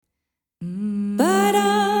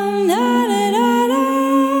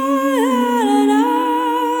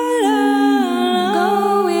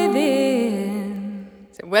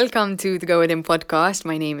welcome to the Go Within podcast.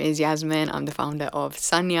 My name is Yasmin. I'm the founder of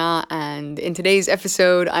Sanya, and in today's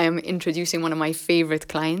episode, I am introducing one of my favorite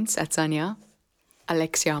clients at Sanya,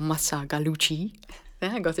 Alexia Massa Galucci.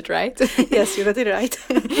 Yeah, I got it right. Yes, you got it right.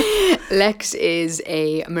 Lex is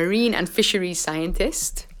a marine and fisheries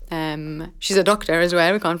scientist. She's a doctor as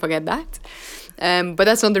well, we can't forget that. But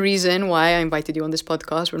that's not the reason why I invited you on this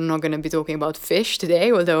podcast. We're not going to be talking about fish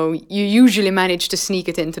today, although you usually manage to sneak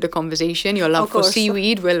it into the conversation. Your love for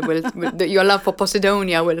seaweed your love for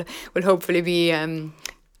Posidonia will hopefully be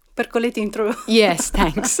percolating through. Yes,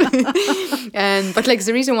 thanks. But like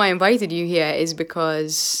the reason why I invited you here is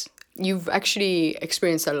because you've actually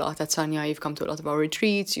experienced a lot at Sanya. You've come to a lot of our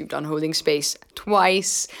retreats. You've done holding space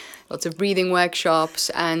twice, lots of breathing workshops,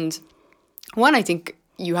 and I think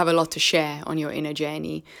you have a lot to share on your inner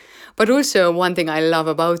journey. But also one thing I love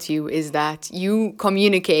about you is that you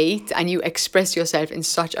communicate and you express yourself in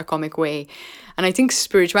such a comic way. And I think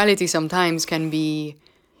spirituality sometimes can be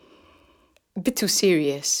a bit too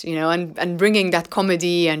serious, and bringing that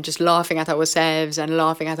comedy and just laughing at ourselves and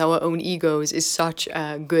laughing at our own egos is such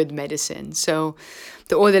a good medicine. So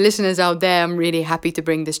to all the listeners out there, I'm really happy to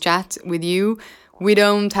bring this chat with you. We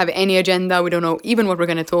don't have any agenda. We don't know even what we're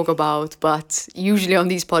going to talk about. But usually on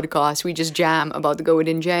these podcasts, we just jam about the Go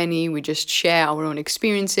Within journey. We just share our own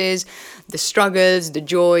experiences, the struggles, the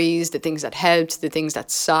joys, the things that helped, the things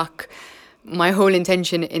that suck. My whole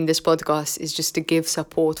intention in this podcast is just to give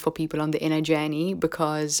support for people on the inner journey,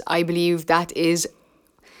 because I believe that is,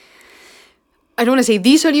 I don't want to say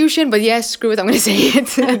the solution, but yes, screw it, I'm going to say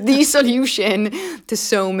it. The solution to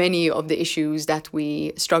so many of the issues that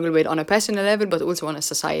we struggle with on a personal level, but also on a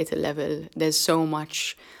societal level. There's so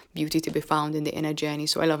much beauty to be found in the inner journey.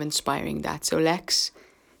 So I love inspiring that. So Lex,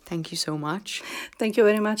 thank you so much. Thank you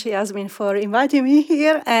very much, Yasmin, for inviting me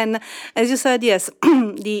here. And as you said, yes,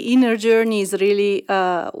 the inner journey is really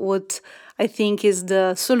what I think is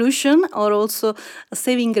the solution, or also a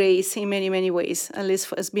saving grace in many, many ways, at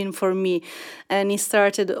least has been for me. And it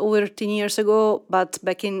started over 10 years ago, but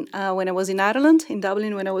back in when I was in Ireland, in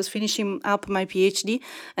Dublin, when I was finishing up my PhD,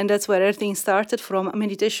 and that's where everything started, from a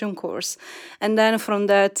meditation course. And then from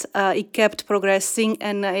that, it kept progressing,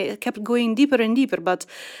 and I kept going deeper and deeper, but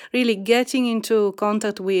really getting into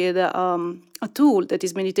contact with a tool that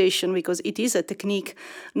is meditation, because it is a technique,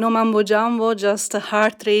 no mambo jumbo, just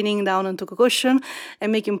heart training down onto cushion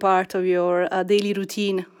and making part of your daily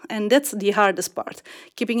routine. And that's the hardest part,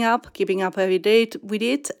 keeping up every day with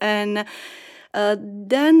it. And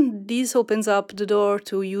then this opens up the door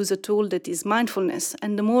to use a tool that is mindfulness.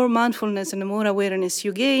 And the more mindfulness and the more awareness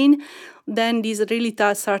you gain, then these really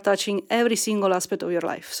start touching every single aspect of your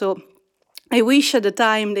life. So I wish at the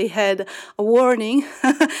time they had a warning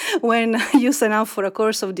when you sign up for a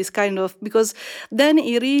course of this kind of, because then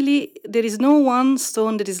there is no one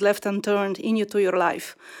stone that is left unturned to your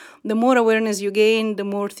life. The more awareness you gain, the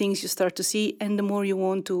more things you start to see, and the more you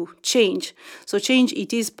want to change. So change,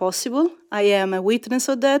 it is possible. I am a witness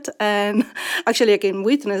of that, and actually I can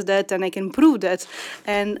witness that and I can prove that.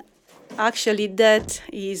 And actually, that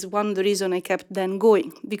is one of the reasons I kept then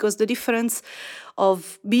going, because the difference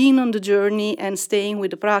of being on the journey and staying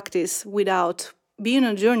with the practice without being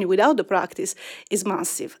on a journey without the practice is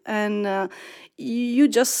massive. And you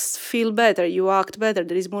just feel better, you act better,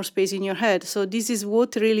 there is more space in your head. So this is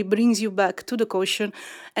what really brings you back to the cushion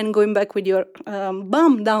and going back with your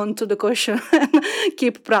bum down to the cushion and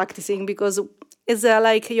keep practicing, because it's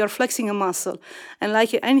like you're flexing a muscle. And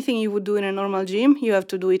like anything you would do in a normal gym, you have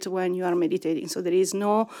to do it when you are meditating. So there is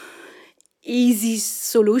no easy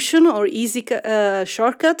solution or easy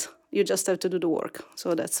shortcut. You just have to do the work.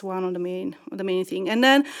 So that's one of the main thing. And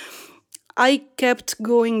then I kept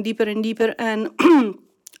going deeper and deeper, and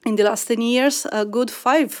in the last 10 years, a good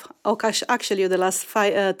 5, actually the last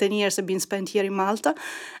 10 years have been spent here in Malta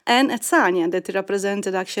and at Sanya, that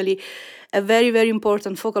represented actually a very, very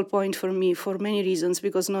important focal point for me for many reasons,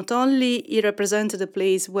 because not only it represented a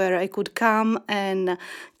place where I could come and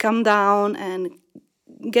come down and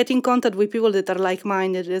get in contact with people that are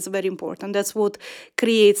like-minded is very important. That's what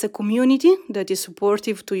creates a community that is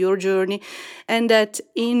supportive to your journey, and that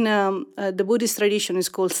in the Buddhist tradition is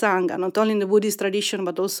called Sangha. Not only in the Buddhist tradition,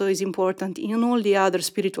 but also is important in all the other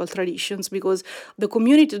spiritual traditions, because the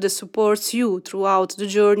community that supports you throughout the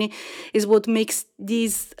journey is what makes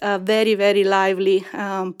this very, very lively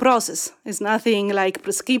process. It's nothing like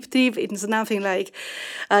prescriptive. It's nothing like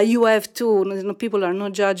you have to, people are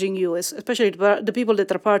not judging you, especially the people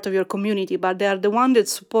that are part of your community, but they are the one that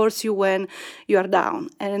supports you when you are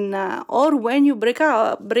down. And or when you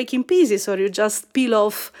break in pieces, or you just peel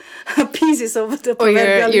off pieces of the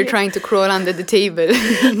proverbial... Or you're trying to crawl under the table.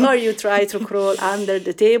 Or you try to crawl under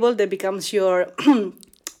the table. That becomes your...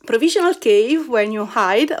 provisional cave when you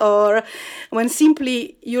hide, or when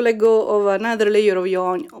simply you let go of another layer of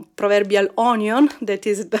your proverbial onion. That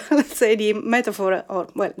is, let's say, the metaphor, or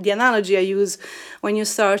the analogy I use when you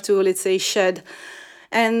start to, let's say, shed.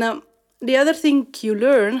 And the other thing you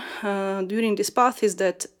learn during this path is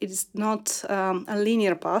that it is not a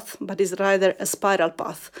linear path, but is rather a spiral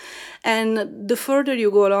path. And the further you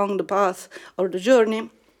go along the path or the journey,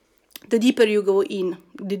 the deeper you go in,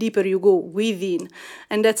 the deeper you go within.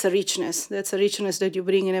 And that's a richness. That's a richness that you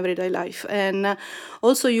bring in everyday life. And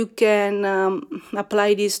also you can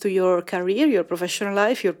apply this to your career, your professional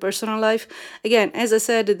life, your personal life. Again, as I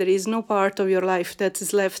said, there is no part of your life that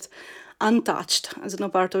is left untouched. There's no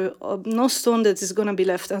part of no stone that is going to be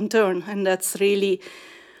left unturned. And that's really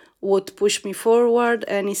what pushed me forward.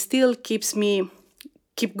 And it still keeps me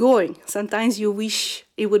keep going. Sometimes you wish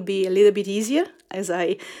it would be a little bit easier. As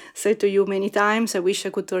I said to you many times, I wish I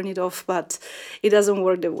could turn it off, but it doesn't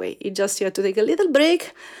work that way. You just have to take a little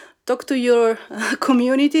break, talk to your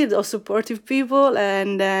community, those supportive people,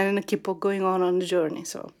 and then keep on going on the journey.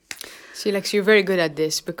 So, see, Lex, you're very good at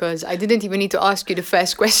this, because I didn't even need to ask you the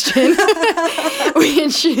first question,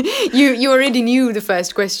 which you already knew the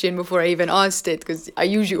first question before I even asked it, because I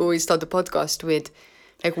usually always start the podcast with,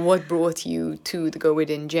 like, what brought you to the Go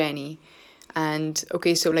Within journey? And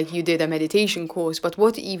okay, so like you did a meditation course, but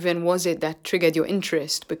what even was it that triggered your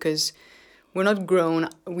interest? Because we don't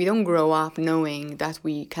grow up knowing that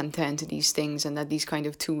we can turn to these things and that these kind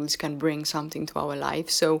of tools can bring something to our life.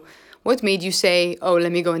 So what made you say, oh,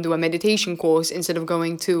 let me go and do a meditation course instead of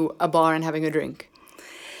going to a bar and having a drink?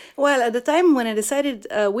 Well, at the time when I decided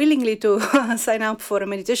willingly to sign up for a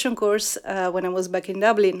meditation course when I was back in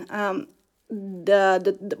Dublin, there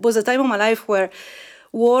was a time of my life where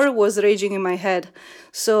war was raging in my head.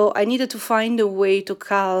 So I needed to find a way to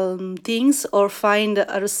calm things or find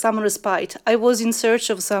some respite. I was in search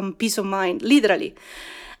of some peace of mind, literally.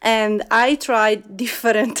 And I tried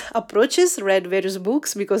different approaches, read various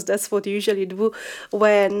books, because that's what I usually do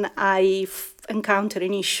when I encounter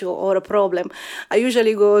an issue or a problem. I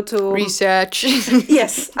usually go to... research.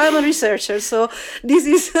 Yes, I'm a researcher. So this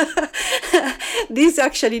is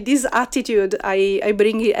this attitude I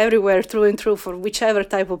bring it everywhere through and through for whichever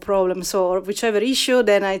type of problem. So, or whichever issue,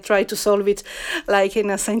 then I try to solve it like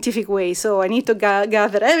in a scientific way. So I need to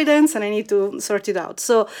gather evidence and I need to sort it out.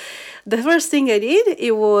 So the first thing I did,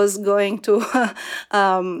 it was going to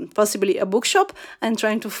possibly a bookshop and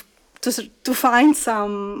trying to find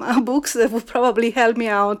some books that would probably help me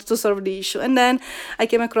out to solve the issue. And then I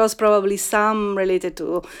came across probably some related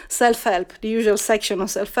to self-help, the usual section of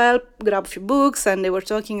self-help, grabbed a few books, and they were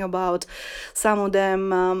talking about some of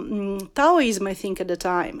them Taoism, I think, at the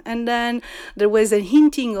time. And then there was a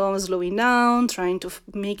hinting of slowing down, trying to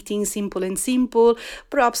make things simple,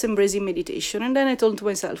 perhaps embracing meditation. And then I told to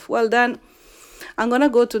myself, well, then I'm going to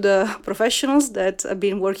go to the professionals that have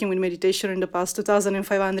been working with meditation in the past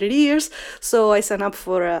 2,500 years. So I signed up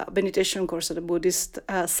for a meditation course at the Buddhist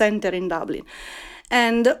center in Dublin.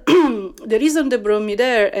 And the reason they brought me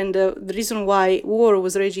there and the reason why war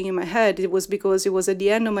was raging in my head, it was because it was at the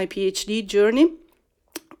end of my PhD journey.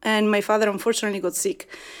 And my father unfortunately got sick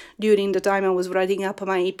during the time I was writing up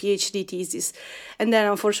my PhD thesis, and then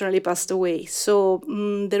unfortunately passed away. So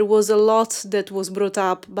there was a lot that was brought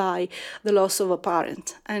up by the loss of a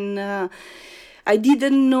parent. And I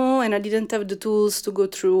didn't know and I didn't have the tools to go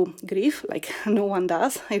through grief, like no one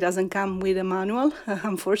does. It doesn't come with a manual,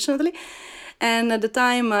 unfortunately. And at the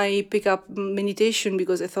time I picked up meditation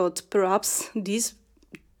because I thought perhaps this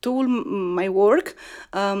tool my work,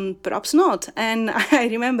 perhaps not. And I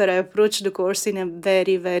remember I approached the course in a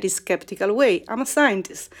very, very skeptical way. I'm a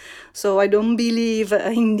scientist, so I don't believe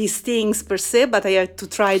in these things per se, but I had to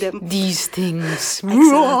try them. These things.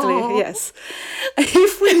 Exactly, yes.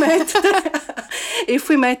 If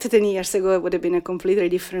we met 10 years ago, I would have been a completely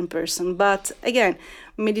different person. But again,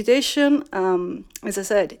 meditation, as I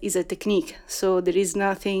said, is a technique. So there is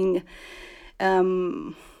nothing...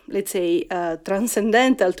 let's say,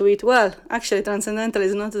 transcendental to it. Well, actually, transcendental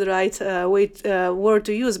is not the right word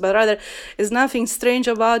to use, but rather, there's nothing strange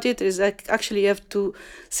about it. It's actually, you have to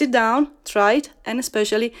sit down, try it, and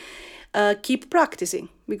especially keep practicing,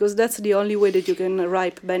 because that's the only way that you can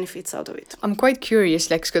reap benefits out of it. I'm quite curious,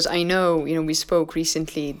 Lex, because I know, we spoke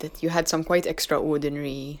recently that you had some quite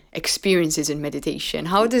extraordinary experiences in meditation.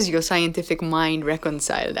 How does your scientific mind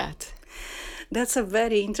reconcile that? That's a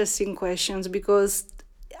very interesting question, because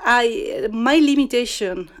my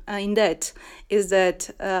limitation in that is that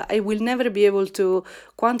I will never be able to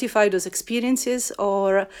quantify those experiences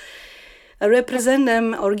or represent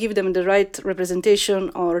them or give them the right representation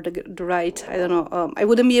or the right, I don't know, I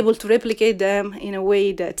wouldn't be able to replicate them in a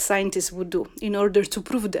way that scientists would do in order to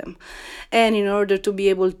prove them and in order to be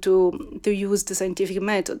able to use the scientific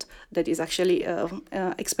method that is actually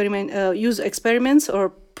use experiments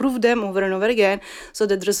or prove them over and over again so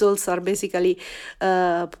that the results are basically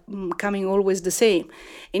coming always the same.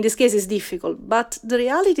 In this case, it's difficult. But the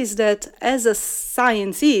reality is that as a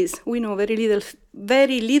science is, we know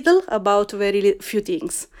very little about very few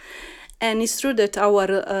things. And it's true that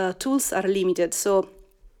our tools are limited. So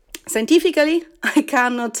scientifically, I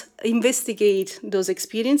cannot investigate those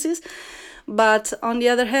experiences. But on the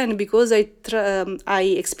other hand, because I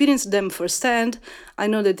experienced them firsthand, I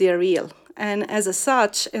know that they are real. And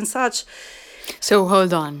such. So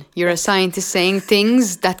hold on, you're a scientist saying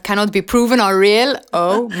things that cannot be proven are real?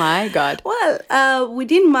 Oh my God. Well,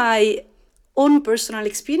 within my own personal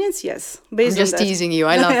experience, yes. I'm just teasing you,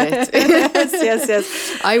 I love it.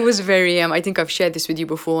 yes. I was very, I think I've shared this with you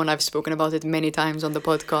before and I've spoken about it many times on the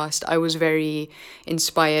podcast. I was very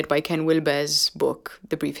inspired by Ken Wilber's book,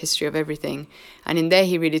 The Brief History of Everything. And in there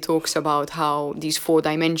he really talks about how these 4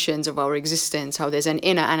 dimensions of our existence, how there's an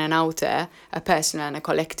inner and an outer, a personal and a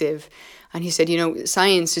collective. And he said,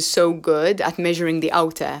 science is so good at measuring the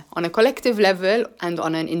outer on a collective level and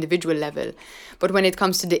on an individual level. But when it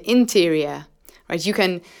comes to the interior, right, you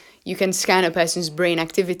can scan a person's brain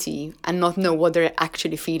activity and not know what they're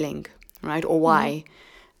actually feeling, right, or why.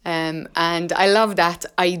 And I love that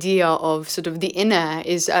idea of sort of the inner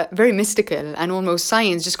is very mystical and almost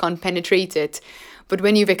science just can't penetrate it. But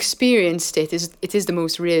when you've experienced it, it is the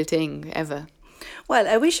most real thing ever. Well,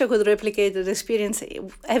 I wish I could replicate that experience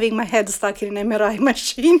having my head stuck in an MRI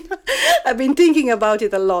machine. I've been thinking about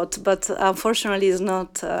it a lot, but unfortunately it's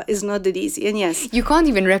not that easy. And yes. You can't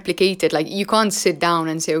even replicate it. Like, you can't sit down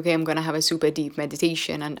and say, okay, I'm going to have a super deep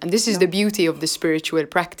meditation. And this is the beauty of the spiritual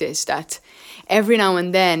practice, that every now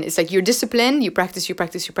and then, it's like you're disciplined, you practice.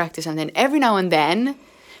 And then every now and then,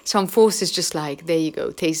 some force is just like, there you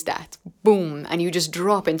go, taste that. Boom. And you just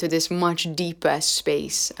drop into this much deeper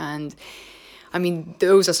space. And I mean,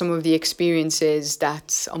 those are some of the experiences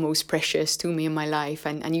that are most precious to me in my life.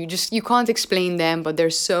 And you can't explain them, but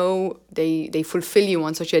they fulfill you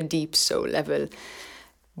on such a deep soul level.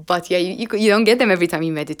 But yeah, you don't get them every time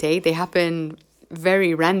you meditate. They happen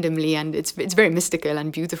very randomly, and it's very mystical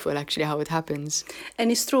and beautiful actually how it happens.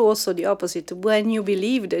 And it's true also the opposite. When you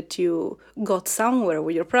believe that you got somewhere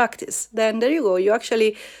with your practice, then there you go, you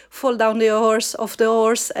actually fall down off the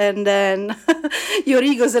horse, and then your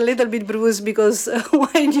ego is a little bit bruised, because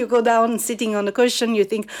when you go down sitting on the cushion, you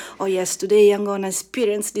think, oh yes, today I'm gonna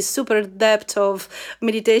experience this super depth of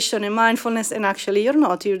meditation and mindfulness, and actually you're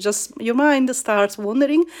not. Your mind starts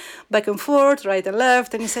wandering back and forth, right and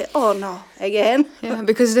left, and you say, oh no, again. Yeah,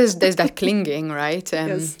 because there's that clinging, right?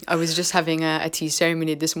 Yes. I was just having a tea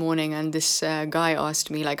ceremony this morning, and this guy asked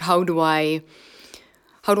me, like, how do I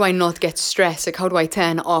not get stressed? Like, how do I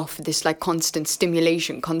turn off this like constant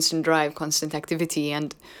stimulation, constant drive, constant activity?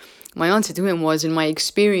 And my answer to him was, in my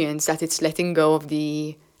experience, that it's letting go of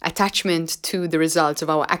the attachment to the results of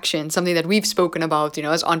our actions, something that we've spoken about,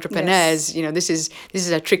 as entrepreneurs. Yes. This is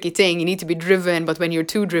a tricky thing. You need to be driven, but when you're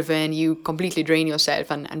too driven, you completely drain yourself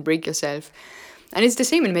and break yourself. And it's the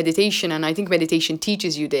same in meditation, and I think meditation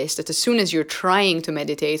teaches you this, that as soon as you're trying to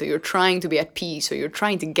meditate, or you're trying to be at peace, or you're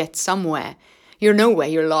trying to get somewhere, you're nowhere,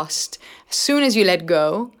 you're lost. As soon as you let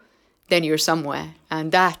go, then you're somewhere.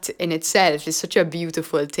 And that in itself is such a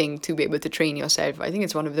beautiful thing to be able to train yourself. I think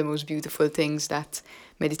it's one of the most beautiful things that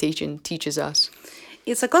meditation teaches us.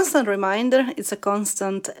 It's a constant reminder. It's a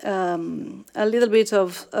constant, a little bit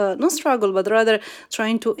of not struggle, but rather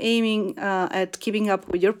trying to aiming at keeping up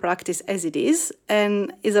with your practice as it is,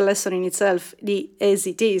 and is a lesson in itself. The as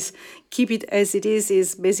it is, keep it as it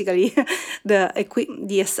is basically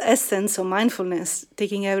the essence of mindfulness,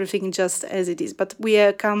 taking everything just as it is. But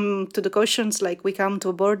we come to the questions like we come to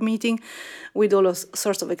a board meeting with all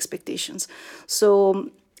sorts of expectations. So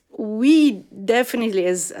we definitely,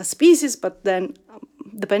 as a species, but then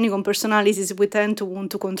depending on personalities, we tend to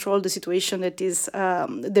want to control the situation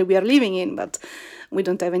that we are living in. But we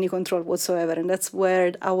don't have any control whatsoever. And that's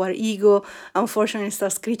where our ego, unfortunately,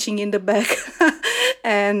 starts screeching in the back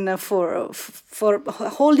and for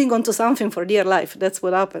holding on to something for dear life. That's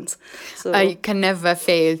what happens. So I can never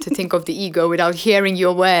fail to think of the ego without hearing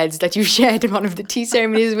your words that you shared in one of the tea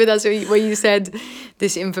ceremonies with us, where you said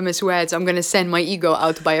this infamous words, I'm going to send my ego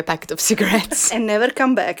out to buy a packet of cigarettes. and never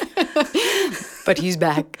come back. But he's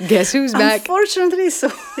back. Guess who's back? Unfortunately, so.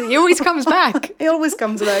 He always comes back. He always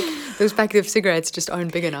comes back. Those packet of cigarettes just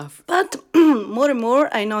aren't big enough. But more and more,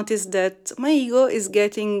 I notice that my ego is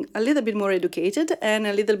getting a little bit more educated and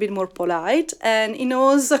a little bit more polite, and he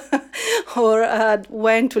knows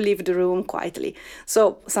when to leave the room quietly.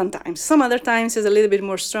 So sometimes, some other times, he's a little bit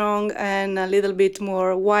more strong and a little bit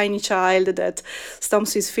more whiny child that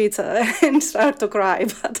stomps his feet and starts to cry.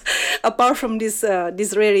 But apart from these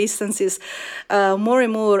rare instances, more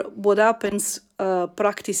and more what happens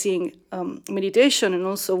practicing meditation and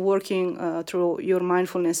also working through your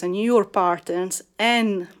mindfulness and your patterns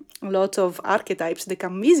and a lot of archetypes that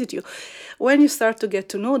come visit you, when you start to get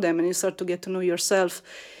to know them and you start to get to know yourself,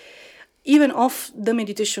 even off the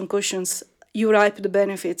meditation cushions, you reap the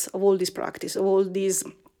benefits of all this practice, of all these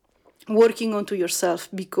working onto yourself,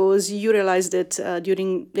 because you realize that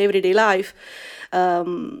during everyday life,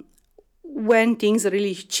 when things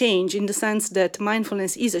really change, in the sense that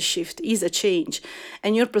mindfulness is a shift, is a change,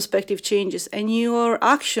 and your perspective changes, and your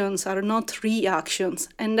actions are not reactions,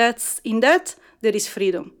 and in that there is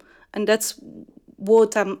freedom, and that's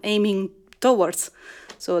what I'm aiming towards.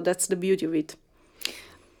 So that's the beauty of it.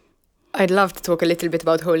 I'd love to talk a little bit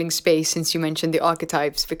about holding space, since you mentioned the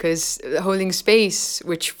archetypes, because holding space,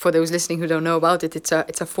 which for those listening who don't know about it, it's a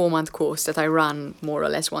 4-month course that I run more or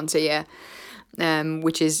less once a year,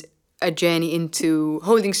 which is a journey into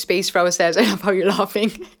holding space for ourselves. I love how you're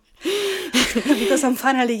laughing. Because I'm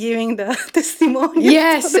finally giving the testimonial.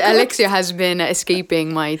 Yes, Alexia has been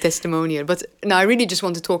escaping my testimonial. But no, I really just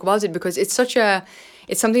want to talk about it because it's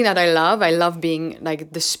something that I love. I love being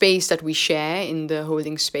like the space that we share in the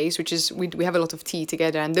holding space, which is we have a lot of tea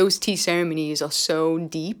together, and those tea ceremonies are so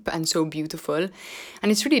deep and so beautiful.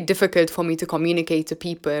 And it's really difficult for me to communicate to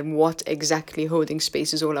people what exactly holding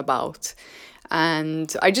space is all about.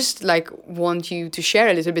 And I just want you to share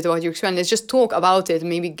a little bit about your experience. Let's just talk about it,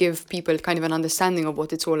 maybe give people kind of an understanding of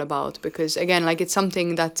what it's all about. Because again, it's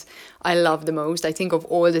something that I love the most. I think of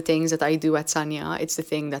all the things that I do at Sanya, it's the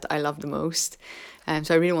thing that I love the most.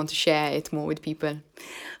 So I really want to share it more with people.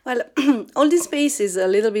 Well, all this space is a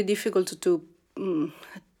little bit difficult to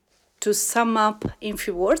sum up in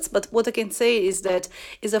few words, but what I can say is that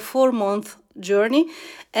it's a 4-month journey,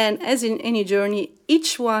 and as in any journey,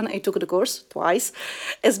 each one, I took the course twice,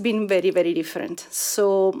 has been very, very different.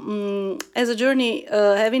 So as a journey,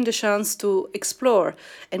 having the chance to explore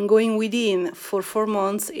and going within for 4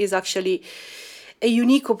 months is actually a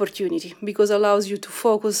unique opportunity, because it allows you to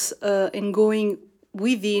focus and going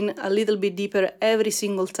within a little bit deeper every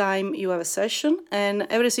single time you have a session, and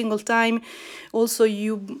every single time also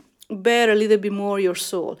you bear a little bit more your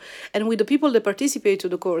soul. And with the people that participate to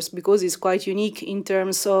the course, because it's quite unique in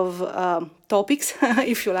terms of topics,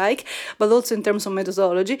 if you like, but also in terms of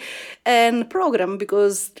methodology and program,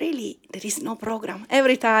 because really there is no program.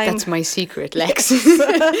 Every time... That's my secret, Lex.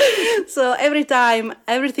 So every time,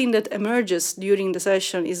 everything that emerges during the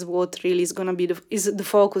session is what really is going to be the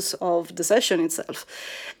focus of the session itself.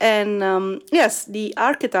 And yes, the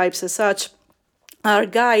archetypes as such are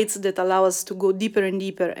guides that allow us to go deeper and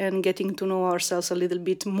deeper and getting to know ourselves a little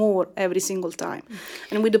bit more every single time.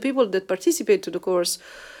 And with the people that participate to the course,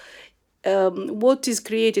 what is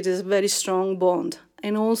created is a very strong bond,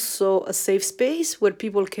 and also a safe space where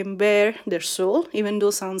people can bear their soul, even though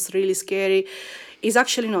it sounds really scary. Is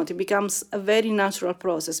actually not. It becomes a very natural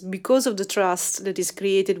process because of the trust that is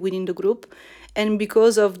created within the group, and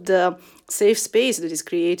because of the safe space that is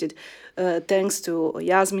created, thanks to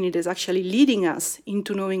Yasmin, that is actually leading us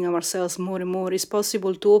into knowing ourselves more and more. It's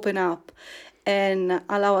possible to open up and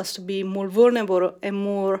allow us to be more vulnerable and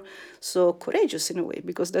more so courageous in a way,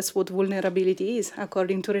 because that's what vulnerability is,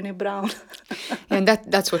 according to Brené Brown. And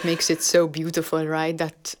that's what makes it so beautiful, right?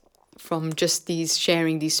 That from just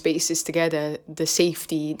sharing these spaces together, the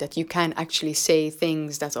safety that you can actually say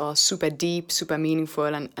things that are super deep, super meaningful,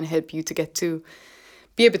 and help you to get to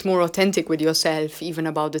be a bit more authentic with yourself, even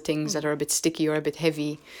about the things that are a bit sticky or a bit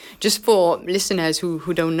heavy. Just for listeners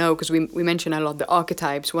who don't know, because we mention a lot the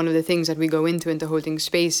archetypes, one of the things that we go into holding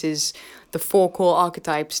space is the 4 core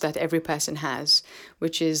archetypes that every person has,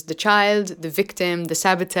 which is the child, the victim, the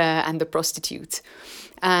saboteur, and the prostitute.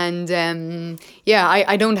 And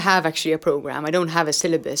I don't have actually a program. I don't have a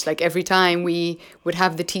syllabus. Every time we would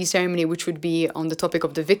have the tea ceremony, which would be on the topic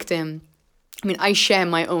of the victim, I mean, I share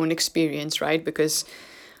my own experience, right? Because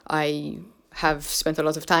I have spent a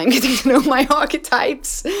lot of time getting to know my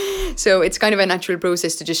archetypes. So it's kind of a natural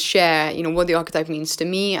process to just share, what the archetype means to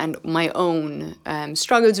me and my own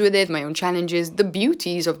struggles with it, my own challenges, the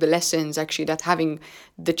beauties of the lessons actually that having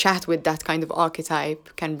the chat with that kind of archetype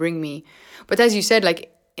can bring me. But as you said,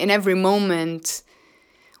 like in every moment,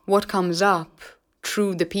 what comes up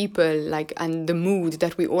through the people and the mood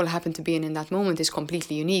that we all happen to be in that moment is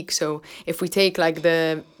completely unique. So if we take like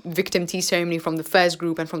the victim tea ceremony from the first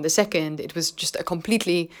group and from the second, it was just a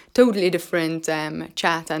totally different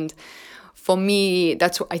chat. And for me,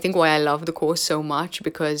 that's I think why I love the course so much,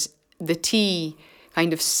 because the tea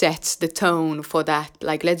kind of sets the tone for that.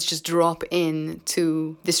 Like, let's just drop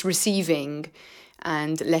into this receiving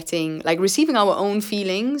and receiving our own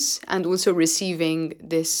feelings and also receiving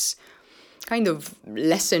this kind of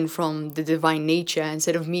lesson from the divine nature,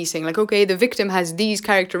 instead of me saying like, okay, the victim has these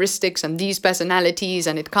characteristics and these personalities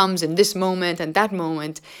and it comes in this moment and that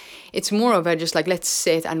moment. It's more of a just like, let's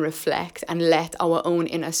sit and reflect and let our own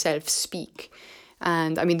inner self speak.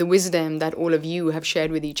 And I mean, the wisdom that all of you have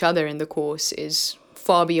shared with each other in the course is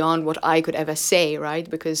far beyond what I could ever say, right?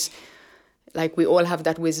 Because like we all have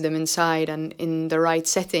that wisdom inside, and in the right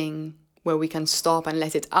setting where we can stop and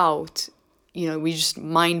let it out, we just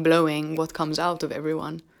mind-blowing what comes out of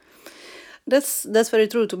everyone. That's very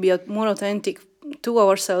true, to be more authentic to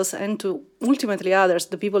ourselves and to ultimately others,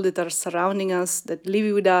 the people that are surrounding us, that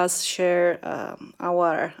live with us, share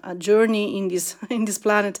our journey in this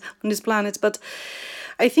planet, on this planet. But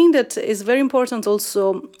I think that it's very important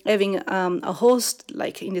also having a host,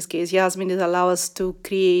 like in this case Yasmin, that allows us to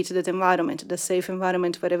create that environment, the safe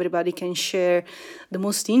environment where everybody can share the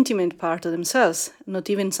most intimate part of themselves, not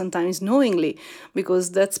even sometimes knowingly,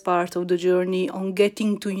 because that's part of the journey on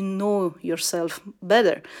getting to know yourself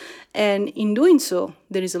better. And in doing so,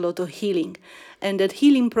 there is a lot of healing. And that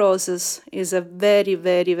healing process is a very,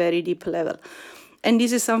 very, very deep level. And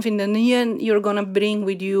this is something that you're going to bring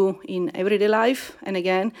with you in everyday life. And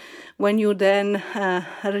again, when you then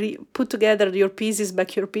put together your pieces,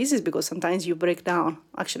 because sometimes you break down.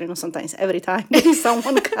 Actually, not sometimes, every time there is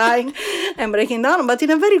someone crying and breaking down, but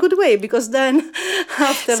in a very good way, because then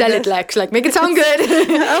after Sell it, Lex, make it sound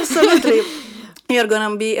good. Absolutely. You're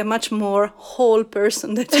going to be a much more whole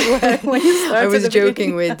person that you were when you started. I was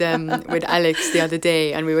joking with Alex the other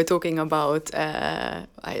day, and we were talking about, I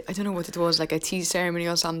don't know what it was, like a tea ceremony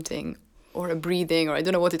or something, or a breathing, or I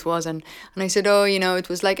don't know what it was. And I said, it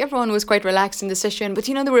was like everyone was quite relaxed in the session, but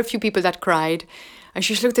there were a few people that cried. And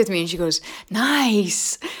she just looked at me and she goes,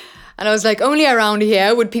 nice. And I was like, only around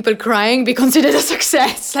here would people crying be considered a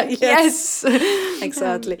success? Like, yes.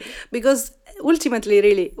 Exactly. Because ultimately,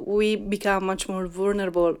 really, we become much more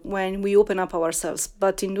vulnerable when we open up ourselves.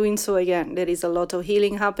 But in doing so, again, there is a lot of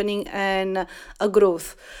healing happening and a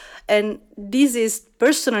growth. And this is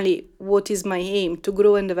personally what is my aim, to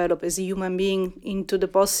grow and develop as a human being into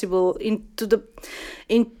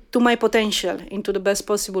my potential, into the best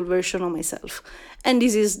possible version of myself. And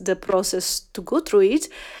this is the process to go through it.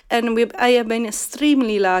 And I have been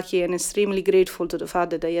extremely lucky and extremely grateful to the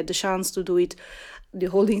fact that I had the chance to do it, the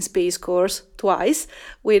Holding Space course, twice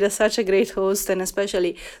with such a great host, and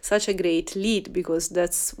especially such a great lead, because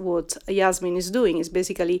that's what Yasmin is doing, is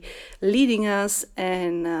basically leading us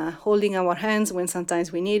and holding our hands when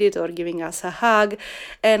sometimes we need it, or giving us a hug,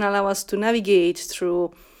 and allow us to navigate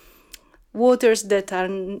through waters that are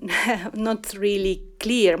not really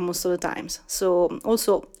clear most of the times. So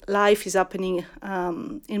also life is happening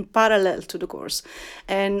in parallel to the course,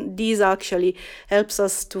 and this actually helps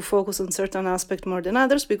us to focus on certain aspects more than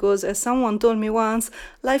others, because as someone told me once,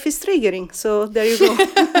 life is triggering. So there you go.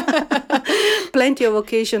 Plenty of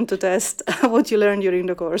occasion to test what you learned during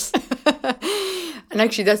the course. And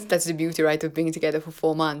actually that's the beauty, right, of being together for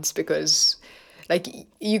 4 months, because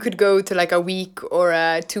you could go to a week or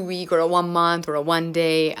a 2 week or a 1 month or a 1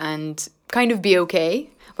 day and kind of be okay.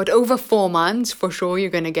 But over 4 months, for sure, you're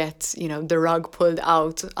going to get, the rug pulled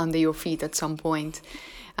out under your feet at some point.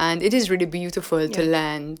 And it is really beautiful to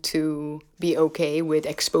learn to be okay with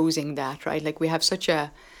exposing that, right? We have such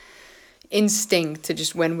a instinct to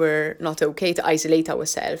just, when we're not okay, to isolate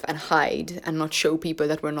ourselves and hide and not show people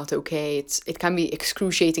that we're not okay. It can be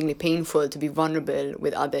excruciatingly painful to be vulnerable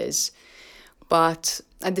with others. But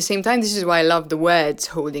at the same time, this is why I love the words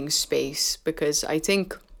holding space, because I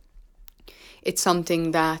think it's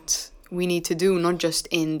something that we need to do, not just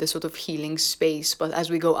in the sort of healing space, but as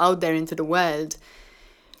we go out there into the world,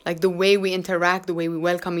 the way we interact, the way we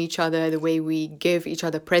welcome each other, the way we give each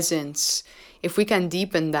other presence. If we can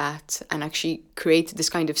deepen that and actually create this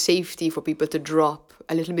kind of safety for people to drop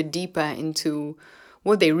a little bit deeper into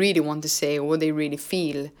what they really want to say or what they really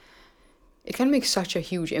feel, it can make such a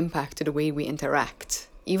huge impact to the way we interact,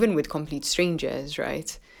 even with complete strangers,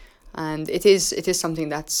 right? And it is something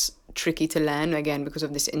that's tricky to learn, again, because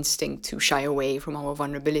of this instinct to shy away from our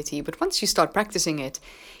vulnerability. But once you start practicing it,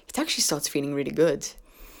 it actually starts feeling really good.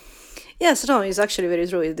 Yes, no, it's actually very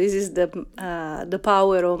true. This is the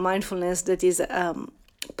power of mindfulness that is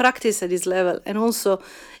practiced at this level, and also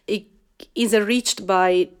it is enriched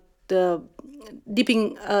by the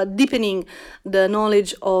deepening the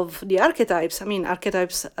knowledge of the archetypes. I mean,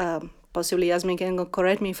 archetypes, possibly Yasmin can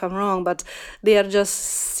correct me if I'm wrong, but they are just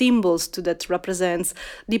symbols that represents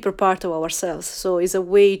deeper part of ourselves. So it's a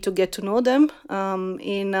way to get to know them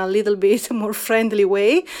in a little bit more friendly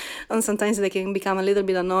way. And sometimes they can become a little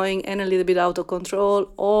bit annoying and a little bit out of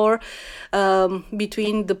control, or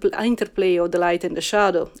between the interplay of the light and the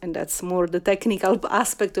shadow. And that's more the technical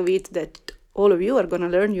aspect of it that all of you are going to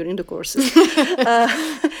learn during the courses.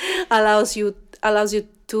 Allows you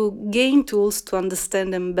to gain tools to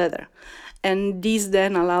understand them better, and this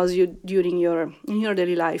then allows you in your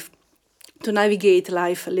daily life to navigate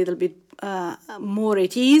life a little bit more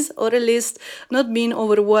at ease, or at least not being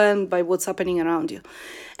overwhelmed by what's happening around you.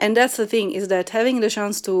 And that's the thing, is that having the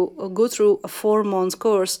chance to go through a 4-month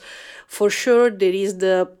course, for sure there is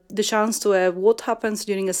the chance to have what happens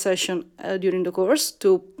during a session during the course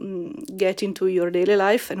to get into your daily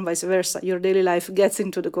life, and vice versa, your daily life gets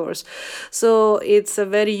into the course. So it's a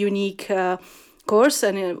very unique course,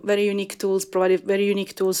 and very unique tools, provided very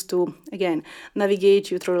unique tools to, again, navigate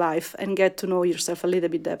you through life and get to know yourself a little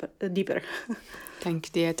bit deeper. Thank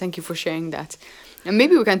you, dear. Thank you for sharing that. And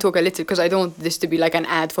maybe we can talk a little, because I don't want this to be like an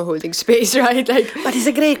ad for Holding Space, right? Like, but it's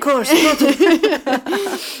a great course.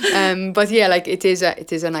 But yeah, like it is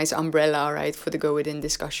a nice umbrella, right, for the Go Within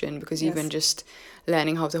discussion, because even just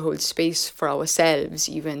learning how to hold space for ourselves,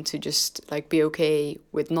 even to just like be okay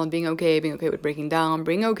with not being okay with breaking down,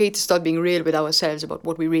 being okay to start being real with ourselves about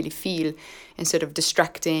what we really feel, instead of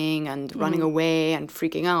distracting and running away and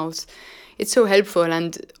freaking out. It's so helpful.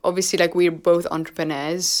 And obviously, like, we're both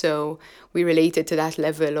entrepreneurs, so we related to that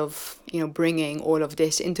level of, bringing all of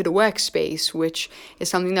this into the workspace, which is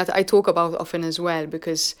something that I talk about often as well,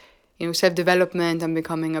 because self-development and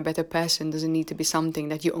becoming a better person doesn't need to be something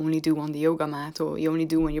that you only do on the yoga mat or you only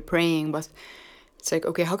do when you're praying. But it's like,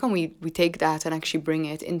 okay, how can we take that and actually bring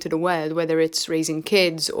it into the world, whether it's raising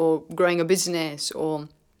kids or growing a business or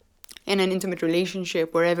in an intimate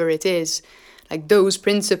relationship, wherever it is. Like, those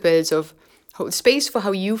principles of hold space for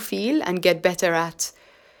how you feel and get better at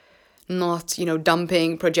not,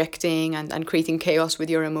 dumping, projecting and creating chaos with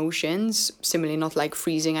your emotions. Similarly, not like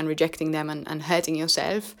freezing and rejecting them and hurting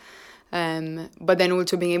yourself. But then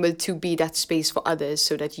also being able to be that space for others,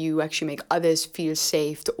 so that you actually make others feel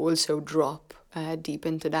safe to also drop deep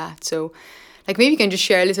into that. So, like, maybe you can just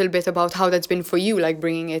share a little bit about how that's been for you, like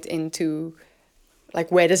bringing it into,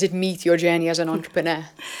 like, where does it meet your journey as an entrepreneur?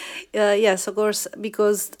 Yes, of course,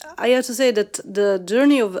 because I have to say that the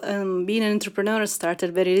journey of being an entrepreneur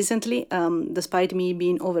started very recently, despite me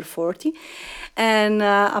being over 40. And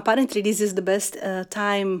apparently this is the best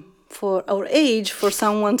time for our age for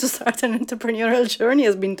someone to start an entrepreneurial journey,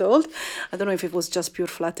 has been told. I don't know if it was just pure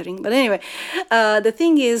flattering. But anyway, the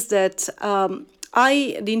thing is that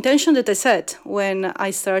the intention that I set when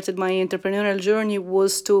I started my entrepreneurial journey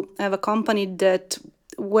was to have a company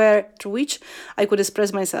through which I could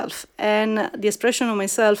express myself. And the expression of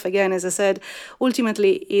myself, again, as I said,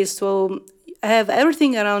 ultimately is to have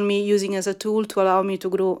everything around me using as a tool to allow me to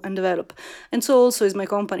grow and develop. And so also is my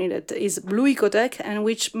company, that is Blue Ecotech, and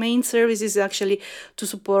which main service is actually to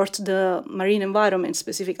support the marine environment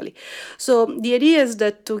specifically. So the idea is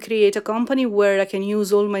that to create a company where I can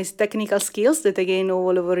use all my technical skills that I gained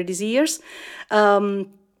all over these years,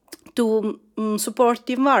 to support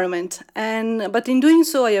the environment. But in doing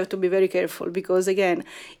so, I have to be very careful, because again,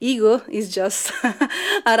 ego is just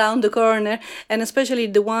around the corner, and especially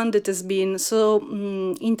the one that has been so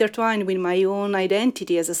intertwined with my own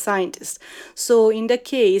identity as a scientist. So in that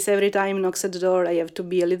case, every time it knocks at the door, I have to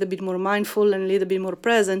be a little bit more mindful and a little bit more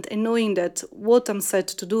present, and knowing that what I'm set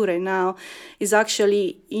to do right now is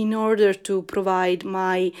actually in order to provide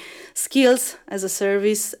my skills as a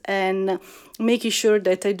service, and making sure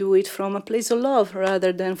that I do it from a place of love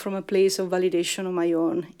rather than from a place of validation of my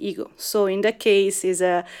own ego. So in that case, is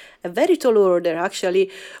a very tall order,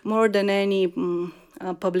 actually, more than any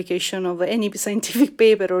publication of any scientific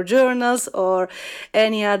paper or journals or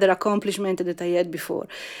any other accomplishment that I had before.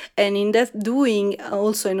 And in that doing,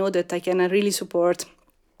 also I know that I can really support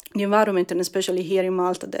the environment, and especially here in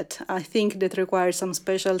Malta, that I think that requires some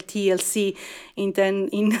special TLC in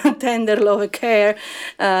tender love care,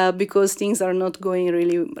 because things are not going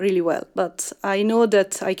really well. But I know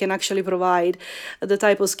that I can actually provide the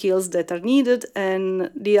type of skills that are needed, and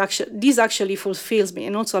this actually fulfills me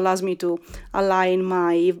and also allows me to align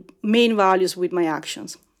my main values with my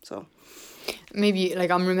actions. So maybe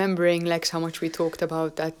like I'm remembering, Lex, how much we talked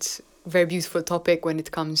about that very beautiful topic when it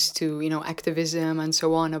comes to, activism and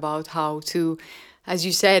so on, about how to, as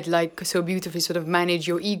you said, like so beautifully sort of manage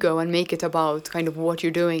your ego and make it about kind of what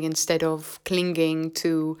you're doing instead of clinging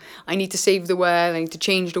to, I need to save the world, I need to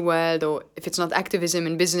change the world, or if it's not activism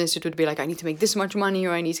in business, it would be like, I need to make this much money,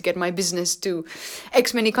 or I need to get my business to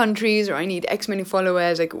X many countries, or I need X many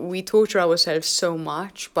followers. Like we torture ourselves so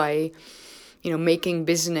much by, making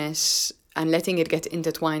business and letting it get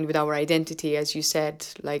intertwined with our identity, as you said.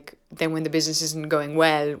 Like then when the business isn't going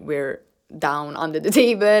well, we're down under the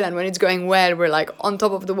table, and when it's going well, we're like on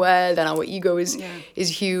top of the world, and our ego is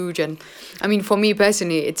huge. And I mean, for me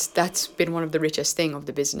personally, that's been one of the richest thing of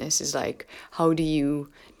the business, is like, how do you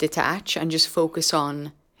detach and just focus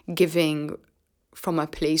on giving from a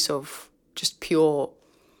place of just pure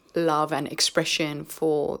love and expression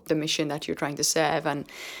for the mission that you're trying to serve, and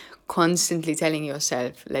constantly telling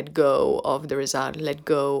yourself, let go of the result, let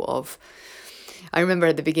go of... I remember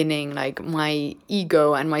at the beginning, like my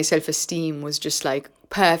ego and my self-esteem was just like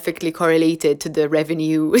perfectly correlated to the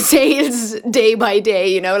revenue sales day by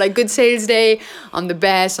day, like good sales day, I'm the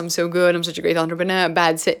best, I'm so good, I'm such a great entrepreneur.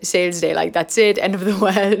 Bad sales day, like that's it, end of the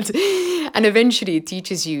world. And eventually it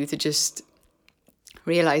teaches you to just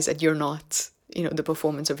realize that you're not, the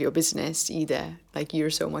performance of your business either. Like you're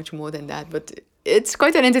so much more than that. But it's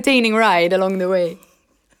quite an entertaining ride along the way.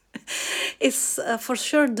 It's for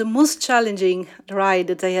sure the most challenging ride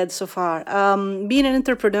that I had so far. Being an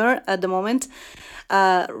entrepreneur at the moment,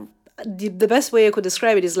 the best way I could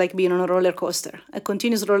describe it is like being on a roller coaster, a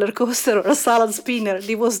continuous roller coaster or a salad spinner.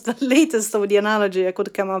 This was the latest of the analogy I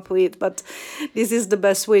could come up with, but this is the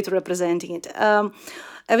best way to representing it.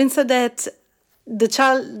 Having said that,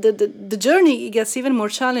 the journey gets even more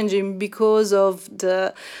challenging because of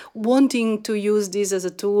the wanting to use this as a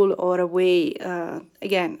tool or a way,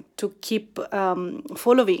 again, to keep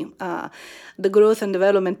following the growth and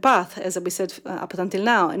development path, as we said up until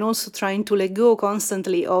now, and also trying to let go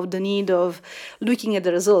constantly of the need of looking at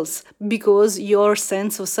the results, because your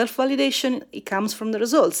sense of self-validation, it comes from the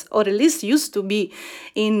results, or at least used to be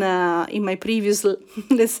in my previous,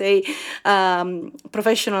 let's say,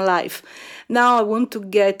 professional life. Now I want to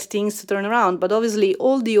get things to turn around, but obviously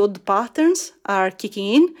all the old patterns are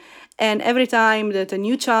kicking in. And every time that a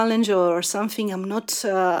new challenge or something I'm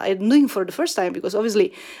doing for the first time, because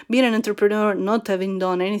obviously being an entrepreneur, not having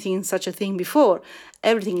done anything such a thing before,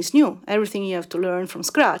 everything is new. Everything you have to learn from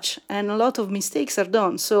scratch, and a lot of mistakes are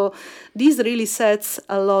done. So this really sets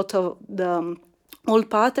a lot of the old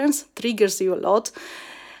patterns, triggers you a lot,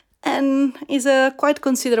 and is a quite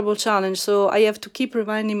considerable challenge. So I have to keep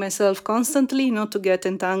reminding myself constantly not to get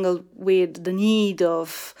entangled with the need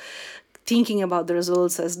of thinking about the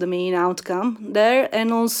results as the main outcome there.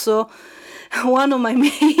 And also one of my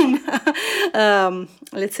main,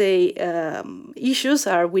 issues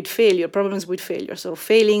are with failure, problems with failure. So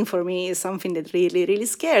failing for me is something that really, really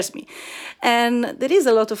scares me. And there is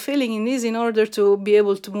a lot of failing in this in order to be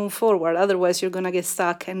able to move forward. Otherwise, you're going to get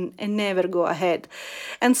stuck and never go ahead.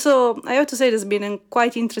 And so I have to say it's been a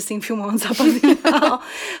quite interesting few months up until now.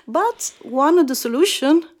 But one of the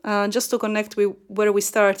solutions, just to connect with where we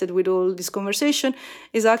started with all this conversation,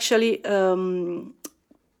 is actually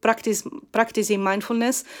practicing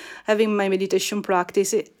mindfulness, having my meditation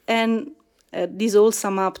practice, and these all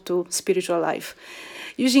sum up to spiritual life.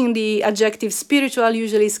 Using the adjective spiritual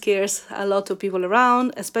usually scares a lot of people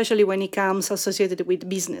around, especially when it comes associated with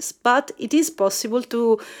business. But it is possible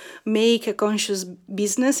to make a conscious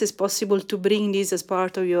business. It's possible to bring this as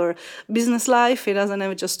part of your business life. It doesn't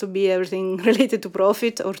have just to be everything related to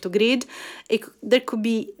profit or to greed.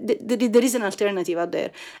 There is an alternative out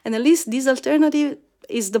there. And at least this alternative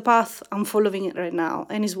is the path I'm following right now,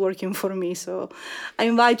 and is working for me. So I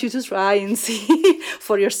invite you to try and see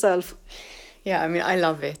for yourself. Yeah, I mean, I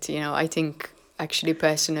love it. I think actually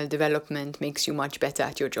personal development makes you much better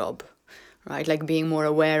at your job, right? Like being more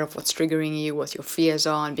aware of what's triggering you, what your fears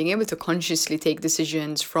are, and being able to consciously take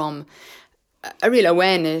decisions from a real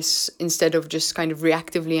awareness instead of just kind of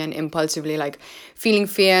reactively and impulsively, like feeling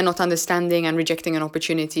fear, not understanding and rejecting an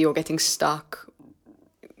opportunity, or getting stuck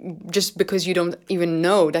just because you don't even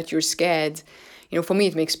know that you're scared. For me,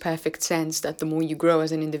 it makes perfect sense that the more you grow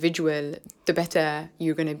as an individual, the better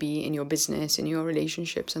you're going to be in your business, in your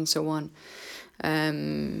relationships, and so on.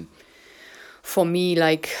 For me,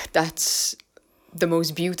 like, that's the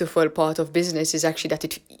most beautiful part of business, is actually that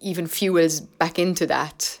it even fuels back into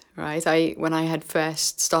that, right? When I had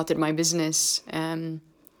first started my business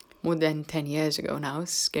more than 10 years ago now,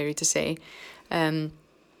 scary to say,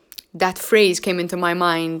 that phrase came into my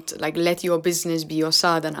mind, like, let your business be your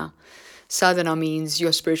sadhana. Sadhana means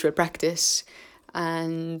your spiritual practice.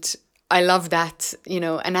 And I love that,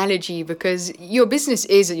 analogy, because your business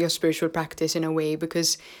is your spiritual practice in a way,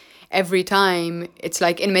 because every time it's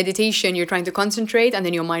like in meditation, you're trying to concentrate and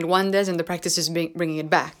then your mind wanders and the practice is bringing it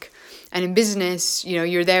back. And in business,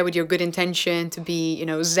 you're there with your good intention to be,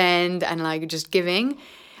 zen and like just giving.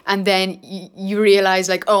 And then you realize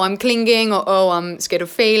like, oh, I'm clinging, or oh, I'm scared of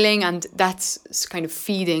failing. And that's kind of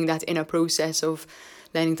feeding that inner process of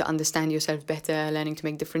learning to understand yourself better, learning to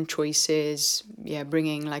make different choices,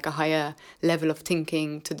 bringing like a higher level of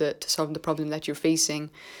thinking to solve the problem that you're facing.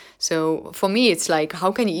 So for me, it's like,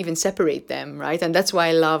 how can you even separate them, right? And that's why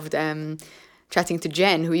I loved chatting to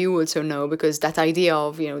Jen, who you also know, because that idea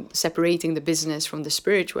of, separating the business from the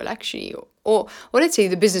spiritual, actually, or let's say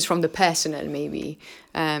the business from the personal, maybe,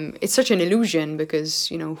 it's such an illusion, because,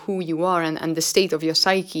 who you are and the state of your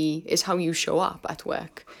psyche is how you show up at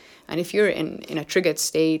work. And if you're in a triggered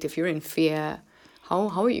state, if you're in fear, how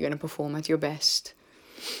are you going to perform at your best?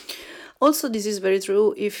 Also, this is very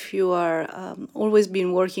true if you are always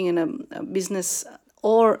been working in a business,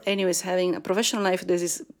 or anyways having a professional life that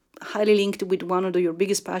is highly linked with one of your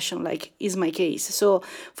biggest passion, like is my case. So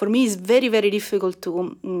for me, it's very, very difficult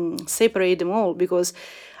to separate them all, because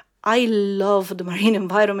I love the marine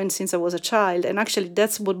environment since I was a child, and actually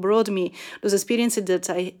that's what brought me those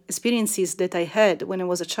experiences that I had when I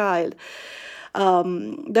was a child.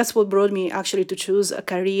 That's what brought me actually to choose a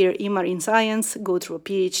career in marine science, go through a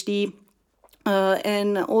PhD,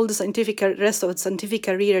 and all the rest of the scientific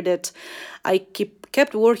career that I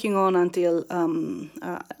kept working on until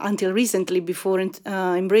recently, before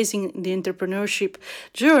embracing the entrepreneurship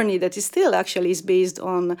journey that is still actually is based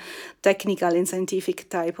on technical and scientific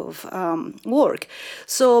type of work.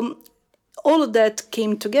 So all of that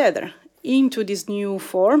came together into this new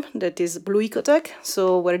form that is Blue Ecotech.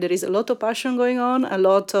 So where there is a lot of passion going on, a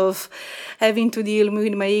lot of having to deal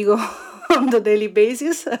with my ego on the daily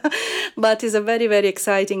basis, but it's a very, very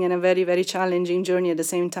exciting and a very, very challenging journey at the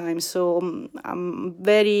same time. So I'm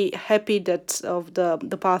very happy of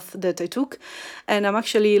the path that I took, and I'm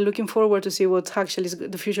actually looking forward to see what actually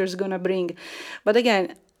the future is going to bring. But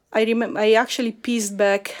again, I actually pieced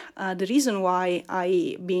back the reason why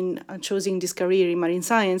I been choosing this career in marine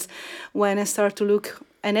science when I start to look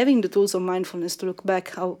and having the tools of mindfulness to look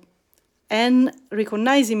back and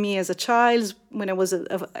recognizing me as a child when I was,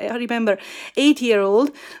 I remember,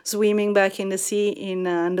 8-year-old swimming back in the sea in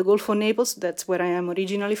the Gulf of Naples. That's where I am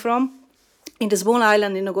originally from. In the small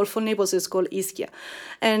island in the Gulf of Naples, it's called Ischia.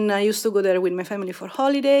 And I used to go there with my family for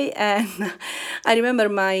holiday. And I remember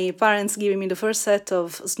my parents giving me the first set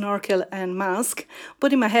of snorkel and mask,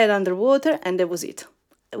 putting my head underwater, and that was it.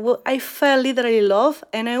 I felt literally love,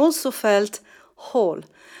 and I also felt whole.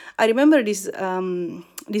 I remember this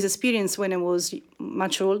experience when I was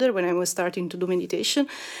much older, when I was starting to do meditation,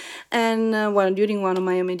 and during one of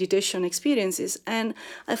my meditation experiences, and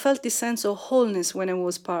I felt this sense of wholeness when I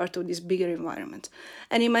was part of this bigger environment.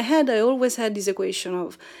 And in my head, I always had this equation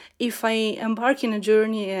of, if I embark in a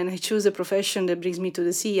journey and I choose a profession that brings me to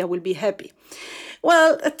the sea, I will be happy.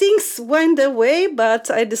 Well, things went that way,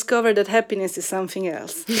 but I discovered that happiness is something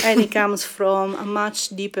else, and it comes from a much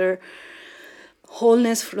deeper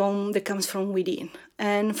wholeness that comes from within,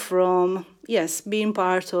 and from, being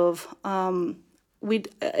part of with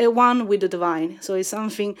one with the divine. So it's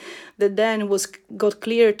something that then got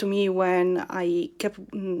clear to me when I kept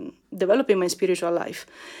developing my spiritual life.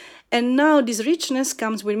 And now this richness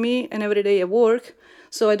comes with me, and every day I work,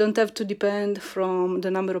 so I don't have to depend from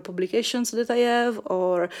the number of publications that I have,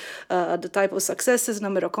 or the type of successes,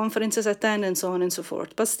 number of conferences I attend, and so on and so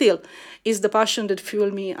forth. But still, it's the passion that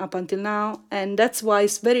fueled me up until now, and that's why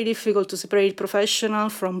it's very difficult to separate professional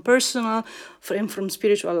from personal, from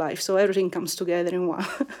spiritual life. So everything comes together in one.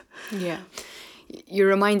 Yeah. You're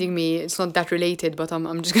reminding me, it's not that related, but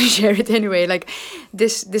I'm just going to share it anyway. Like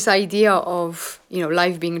this idea of,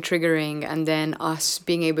 life being triggering, and then us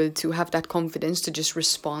being able to have that confidence to just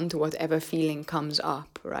respond to whatever feeling comes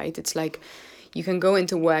up, right? It's like you can go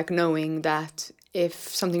into work knowing that if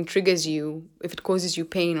something triggers you, if it causes you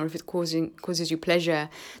pain, or if it causes you pleasure,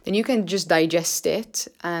 then you can just digest it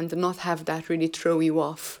and not have that really throw you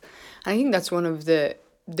off. And I think that's one of the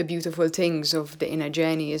beautiful things of the inner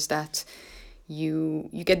journey, is that you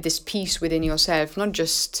get this peace within yourself, not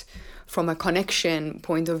just from a connection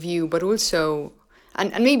point of view, but also,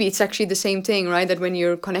 and maybe it's actually the same thing, right? That when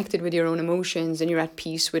you're connected with your own emotions and you're at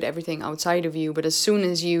peace with everything outside of you, but as soon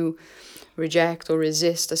as you reject or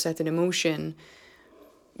resist a certain emotion,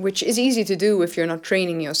 which is easy to do if you're not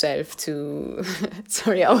training yourself to,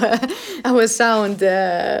 sorry, our sound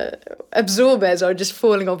absorbers are just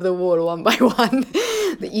falling off the wall one by one.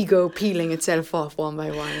 The ego peeling itself off one by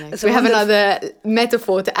one. Like, so we have another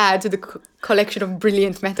metaphor to add to the collection of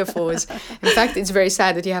brilliant metaphors. In fact, it's very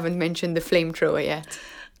sad that you haven't mentioned the flamethrower yet.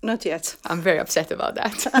 Not yet. I'm very upset about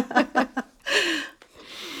that.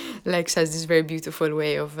 Lex has this very beautiful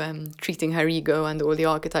way of treating her ego and all the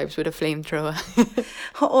archetypes with a flamethrower.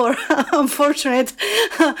 Or unfortunate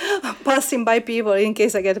passing by people in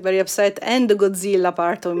case I get very upset and the Godzilla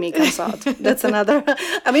part of me comes out. That's another.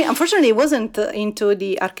 I mean, unfortunately, I wasn't into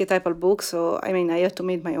the archetypal book, so I mean, I had to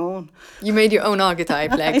make my own. You made your own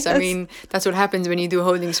archetype, Lex. Yes. I mean, that's what happens when you do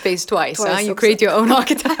Holding Space twice. Huh? You create your own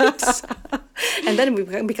archetypes. And then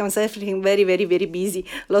it becomes everything very, very, very busy.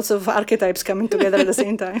 Lots of archetypes coming together at the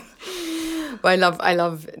same time. Well, I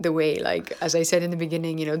love the way, like, as I said in the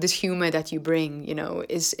beginning, you know, this humor that you bring, you know,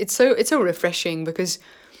 it's so refreshing, because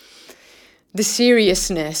the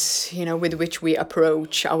seriousness, you know, with which we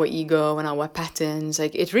approach our ego and our patterns,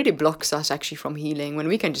 like, it really blocks us actually from healing when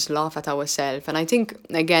we can just laugh at ourselves. And I think,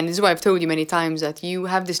 again, this is why I've told you many times that you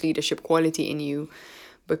have this leadership quality in you,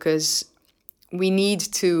 because we need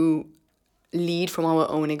to lead from our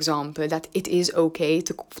own example, that it is okay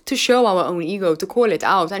to show our own ego, to call it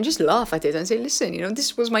out and just laugh at it and say, listen, you know,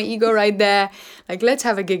 this was my ego right there, like, let's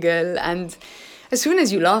have a giggle. And as soon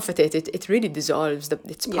as you laugh at it, it really dissolves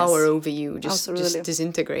its power over you, just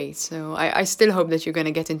disintegrates. So I still hope that you're going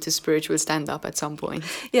to get into spiritual stand-up at some point.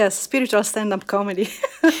 Yes, spiritual stand-up comedy.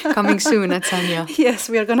 Coming soon at Sanya. Yes,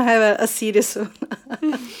 we are going to have a series soon.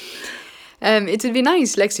 It would be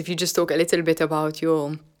nice, Lex, if you just talk a little bit about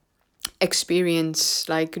your experience,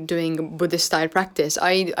 like, doing Buddhist style practice.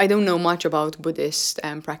 I don't know much about Buddhist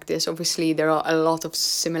practice. Obviously, there are a lot of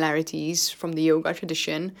similarities from the yoga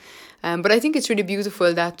tradition. But I think it's really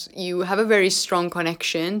beautiful that you have a very strong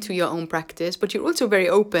connection to your own practice, but you're also very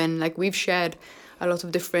open. Like, we've shared a lot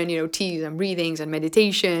of different, you know, teas and breathings and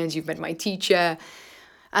meditations. You've met my teacher.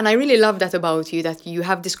 And I really love that about you, that you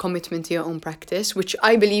have this commitment to your own practice, which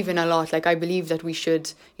I believe in a lot. Like, I believe that we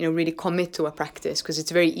should, you know, really commit to a practice, because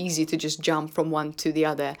it's very easy to just jump from one to the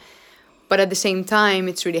other. But at the same time,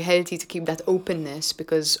 it's really healthy to keep that openness,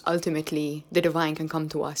 because ultimately the divine can come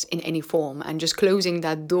to us in any form, and just closing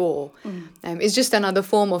that door is just another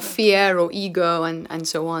form of fear or ego and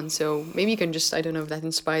so on. So maybe you can just, I don't know if that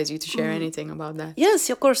inspires you to share anything about that. Yes,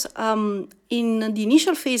 of course. In the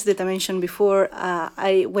initial phase that I mentioned before,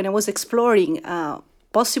 when I was exploring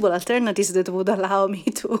possible alternatives that would allow me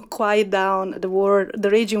to quiet down the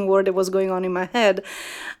raging war that was going on in my head,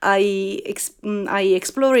 I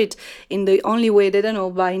explore it in the only way that I know,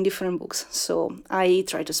 buying different books. So I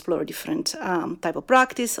try to explore different type of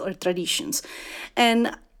practice or traditions.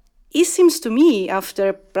 And it seems to me,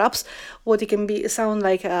 after perhaps what it can sound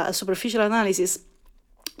like a superficial analysis,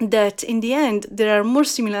 that in the end, there are more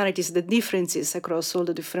similarities than differences across all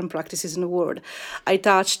the different practices in the world. I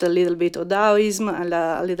touched a little bit of Taoism,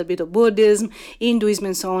 a little bit of Buddhism, Hinduism,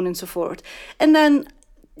 and so on and so forth. And then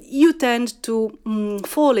you tend to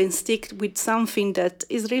fall and stick with something that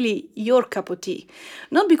is really your cup of tea.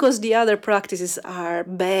 Not because the other practices are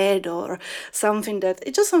bad or something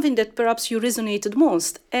it's just something that perhaps you resonated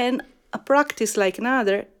most. And a practice like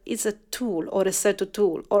another is a tool or a set of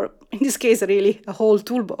tools, or in this case, really a whole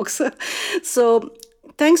toolbox. So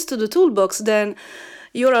thanks to the toolbox, then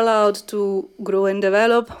you're allowed to grow and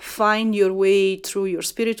develop, find your way through your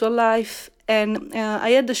spiritual life. And I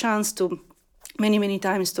had the chance to many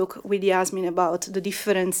times talk with Yasmin about the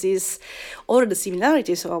differences or the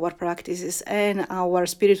similarities of our practices and our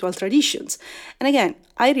spiritual traditions. And again,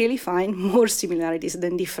 I really find more similarities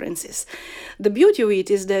than differences. The beauty of it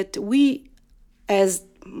is that we, as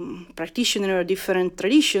practitioners of different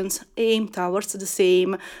traditions, aim towards the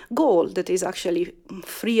same goal, that is actually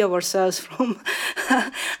free ourselves from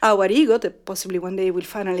our ego, that possibly one day will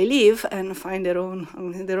finally leave and find their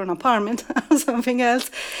own apartment or something else,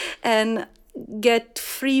 and get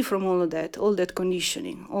free from all of that, all that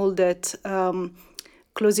conditioning, all that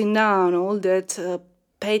closing down, all that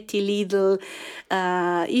petty little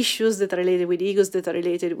issues that are related with egos, that are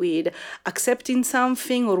related with accepting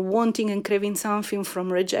something or wanting and craving something,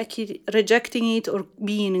 from rejecting it or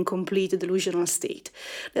being in complete delusional state.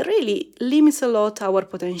 That really limits a lot our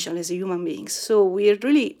potential as human beings. So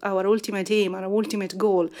our ultimate aim, our ultimate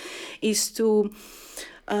goal is to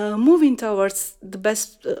moving towards the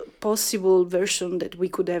best possible version that we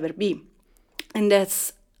could ever be. And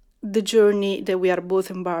that's the journey that we are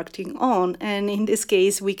both embarking on. And in this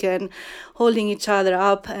case, we can holding each other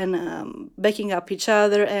up and backing up each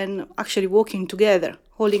other and actually walking together,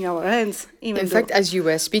 holding our hands. In fact, as you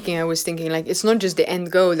were speaking, I was thinking like it's not just the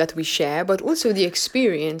end goal that we share, but also the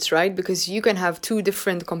experience, right? Because you can have two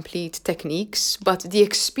different complete techniques, but the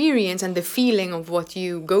experience and the feeling of what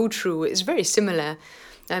you go through is very similar.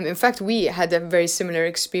 In fact, we had a very similar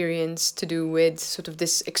experience to do with sort of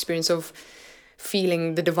this experience of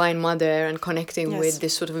feeling the Divine Mother and connecting with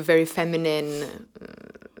this sort of a very feminine.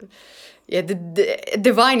 The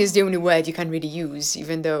divine is the only word you can really use,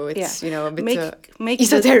 even though it's a bit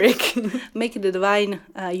esoteric. Make the divine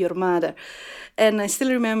your mother. And I still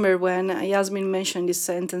remember when Yasmin mentioned this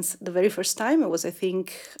sentence the very first time. It was, I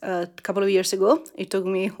think, a couple of years ago. It took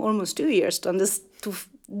me almost 2 years to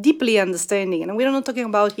deeply understanding. And we're not talking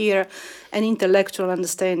about here an intellectual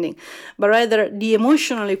understanding, but rather the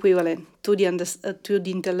emotional equivalent to the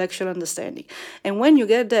intellectual understanding. And when you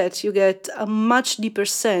get that, you get a much deeper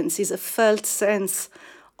sense, is a felt sense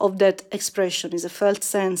of that expression, is a felt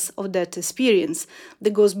sense of that experience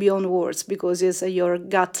that goes beyond words, because it's at your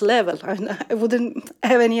gut level. I wouldn't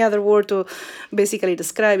have any other word to basically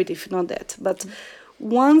describe it if not that. But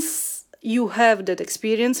once you have that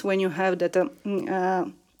experience, when you have that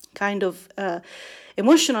kind of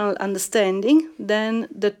emotional understanding, then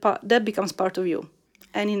that becomes part of you.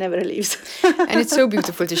 And it never leaves. And it's so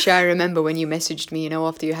beautiful to share. I remember when you messaged me,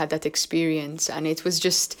 after you had that experience, and it was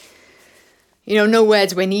just, no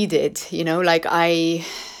words were needed, like I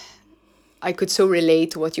could so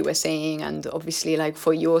relate to what you were saying, and obviously like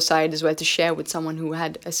for your side as well, to share with someone who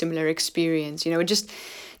had a similar experience,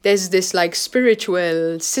 there's this like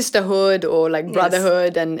spiritual sisterhood or like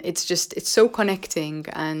brotherhood, and it's so connecting,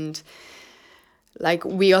 and like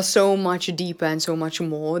we are so much deeper and so much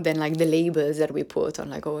more than like the labels that we put on,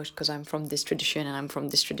 like, oh, because I'm from this tradition and I'm from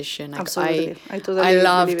this tradition. Like, absolutely. I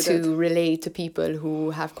love to relate to people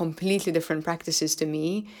who have completely different practices to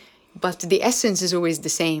me, but the essence is always the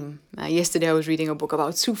same. Yesterday I was reading a book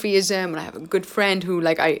about Sufism, and I have a good friend who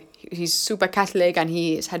he's super Catholic, and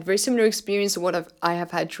he's had very similar experience to what I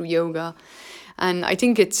have had through yoga. And I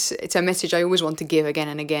think it's a message I always want to give again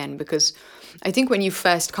and again, because I think when you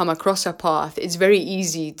first come across a path, it's very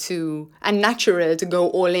easy and natural to go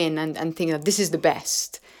all in and think that this is the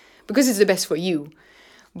best, because it's the best for you.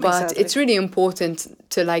 But exactly. It's really important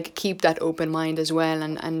to like keep that open mind as well,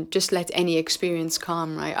 and just let any experience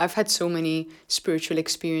come, right? I've had so many spiritual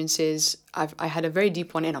experiences. I had a very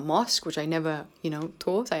deep one in a mosque, which I never,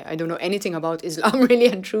 taught. I don't know anything about Islam really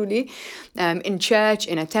and truly. In church,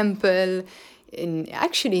 in a temple, in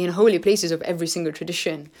holy places of every single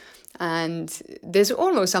tradition. And there's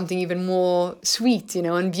almost something even more sweet,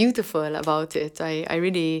 and beautiful about it. I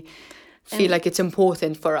really feel like it's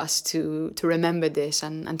important for us to remember this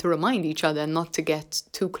and to remind each other not to get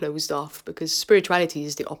too closed off, because spirituality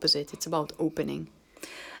is the opposite. It's about opening.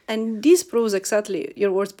 And this proves exactly,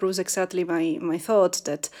 your words proves exactly my thought,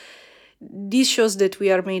 that this shows that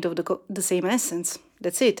we are made of the same essence.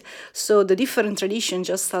 That's it. So the different tradition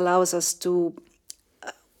just allows us to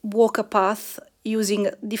walk a path using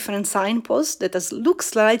different signposts that look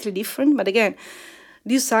slightly different. But again,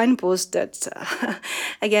 these signposts that,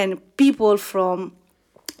 again, people from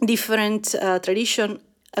different tradition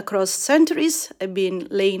across centuries have been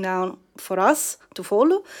laying down for us to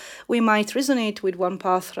follow. We might resonate with one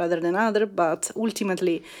path rather than other, but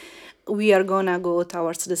ultimately we are gonna go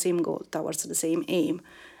towards the same goal, towards the same aim.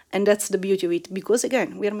 And that's the beauty of it, because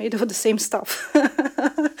again, we are made of the same stuff.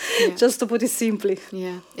 Just to put it simply.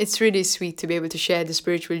 Yeah, it's really sweet to be able to share the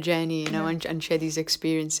spiritual journey, and share these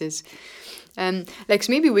experiences. So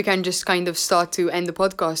maybe we can just kind of start to end the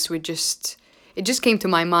podcast with it just came to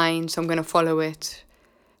my mind, so I'm going to follow it.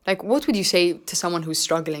 Like, what would you say to someone who's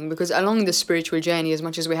struggling? Because along the spiritual journey, as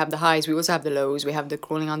much as we have the highs, we also have the lows. We have the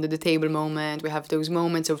crawling under the table moment. We have those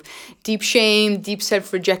moments of deep shame, deep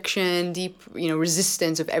self-rejection, deep,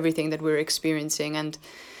 resistance of everything that we're experiencing. And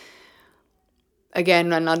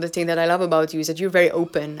again, another thing that I love about you is that you're very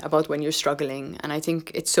open about when you're struggling. And I think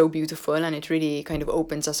it's so beautiful, and it really kind of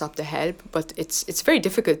opens us up to help. But it's very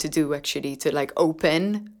difficult to do, actually, to like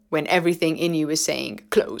open when everything in you is saying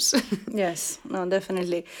close. Yes, no,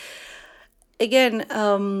 definitely. Again,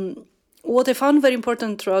 what I found very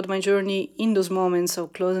important throughout my journey in those moments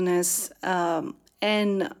of closeness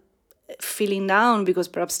and feeling down because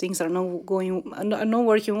perhaps things are not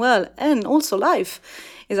working well, and also life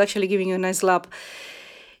is actually giving you a nice slap,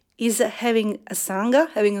 is having a sangha,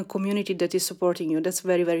 having a community that is supporting you. That's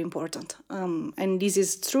very, very important. And this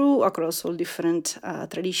is true across all different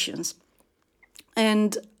traditions.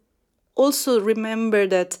 And also remember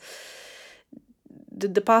that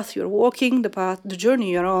the path you're walking, the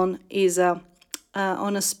journey you're on is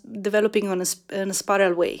developing on a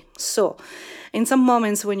spiral way. So, in some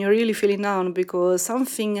moments when you're really feeling down because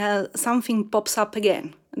something pops up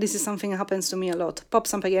again, this is something that happens to me a lot.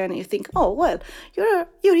 Pops up again, and you think, oh well,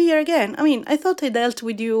 you're here again. I mean, I thought I dealt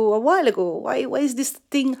with you a while ago. Why is this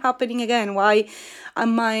thing happening again? Why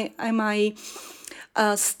am I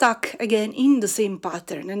stuck again in the same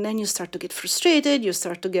pattern? And then you start to get frustrated, you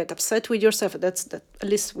start to get upset with yourself. That's at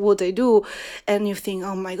least what I do. And you think,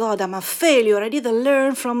 oh my God, I'm a failure. I didn't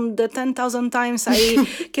learn from the 10,000 times I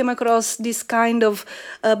came across this kind of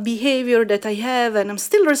behavior that I have, and I'm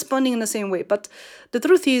still responding in the same way. But the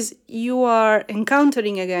truth is, you are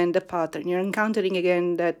encountering again the pattern. You're encountering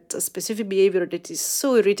again that specific behavior that is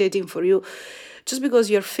so irritating for you just because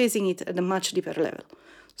you're facing it at a much deeper level.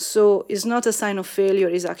 So it's not a sign of failure,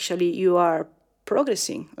 it's actually you are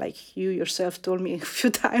progressing. Like you yourself told me a few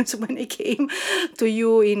times when I came to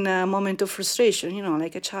you in a moment of frustration,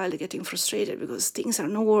 like a child getting frustrated because things are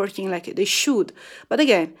not working like they should. But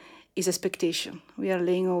again, it's expectation. We are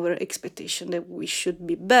laying over expectation that we should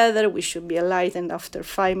be better, we should be enlightened after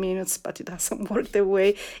 5 minutes, but it doesn't work that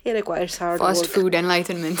way. It requires hard work. Fast food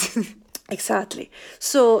enlightenment. Exactly.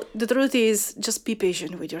 So the truth is, just be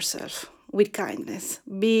patient with yourself, with kindness.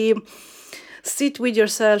 Sit with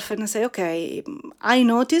yourself and say, okay, I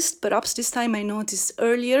noticed, perhaps this time I noticed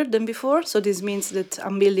earlier than before, so this means that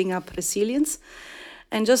I'm building up resilience.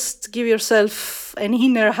 And just give yourself an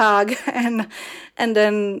inner hug and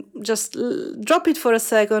then just drop it for a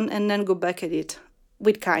second and then go back at it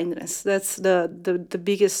with kindness. That's the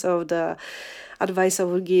biggest of the advice I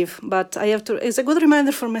would give. But it's a good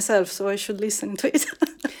reminder for myself, so I should listen to it.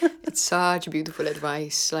 It's such beautiful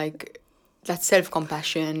advice. Like that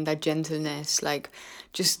self-compassion, that gentleness, like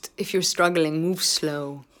just if you're struggling, move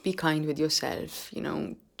slow, be kind with yourself,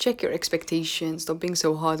 check your expectations, stop being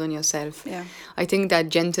so hard on yourself. Yeah. I think that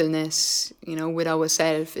gentleness, with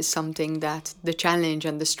ourselves is something that the challenge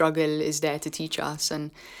and the struggle is there to teach us. And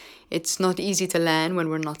it's not easy to learn when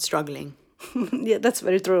we're not struggling. Yeah, that's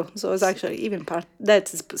very true. So it's actually even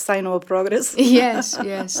that's a sign of progress. Yes,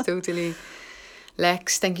 totally.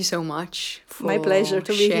 Lex, thank you so much for my pleasure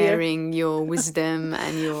to be sharing your wisdom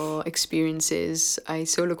and your experiences. I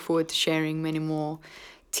so look forward to sharing many more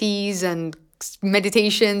teas and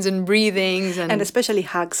meditations and breathings and especially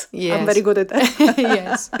hugs. Yes. I'm very good at that.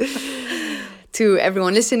 Yes. To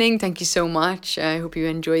everyone listening, thank you so much. I hope you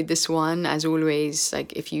enjoyed this one. As always,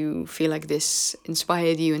 like if you feel like this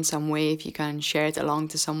inspired you in some way, if you can share it along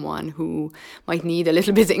to someone who might need a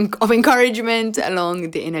little bit of encouragement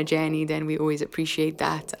along the inner journey, then we always appreciate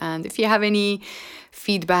that. And if you have any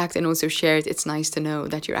feedback, then also share it. It's nice to know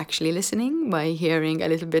that you're actually listening by hearing a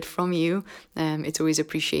little bit from you. It's always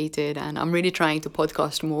appreciated. And I'm really trying to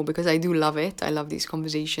podcast more because I do love it. I love these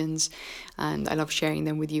conversations and I love sharing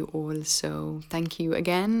them with you all. So thank you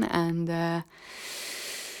again, and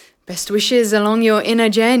best wishes along your inner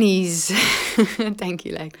journeys. Thank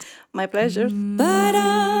you, Lex. My pleasure.